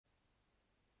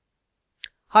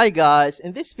Hi guys,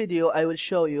 in this video I will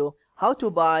show you how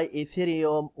to buy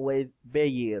Ethereum with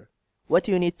Payeer. What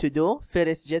you need to do,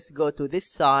 first just go to this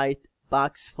site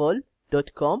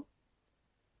paxful.com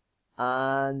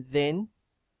and then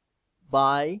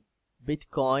buy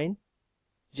Bitcoin.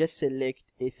 Just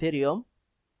select Ethereum,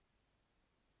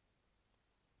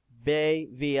 pay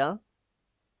via,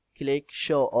 click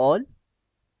show all,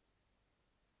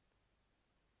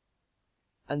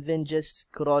 and then just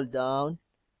scroll down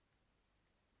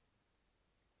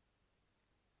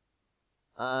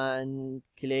and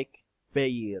click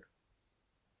Payeer.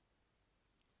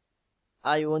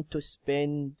 I want to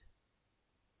spend,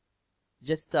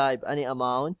 just type any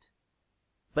amount,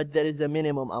 but there is a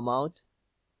minimum amount,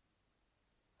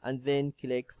 and then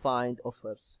click find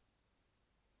offers.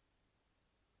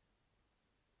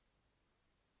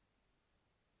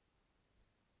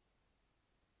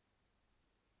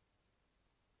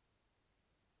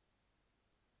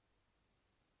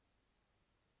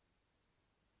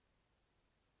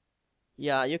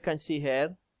 Yeah, you can see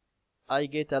here I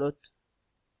get a lot.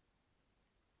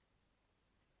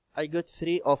 I got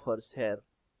 3 offers here.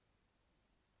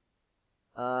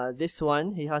 This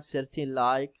one, he has 13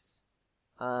 likes,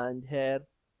 and here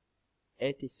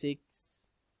 86,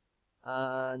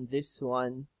 and this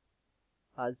one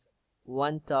has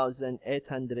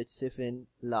 1807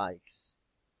 likes.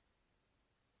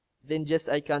 Then just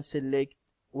I can select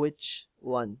which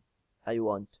one I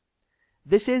want.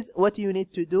 This is what you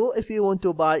need to do if you want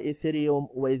to buy Ethereum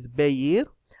with Payeer.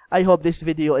 I hope this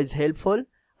video is helpful,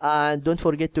 and don't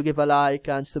forget to give a like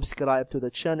and subscribe to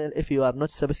the channel if you are not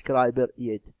subscriber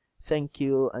yet. Thank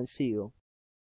you and see you.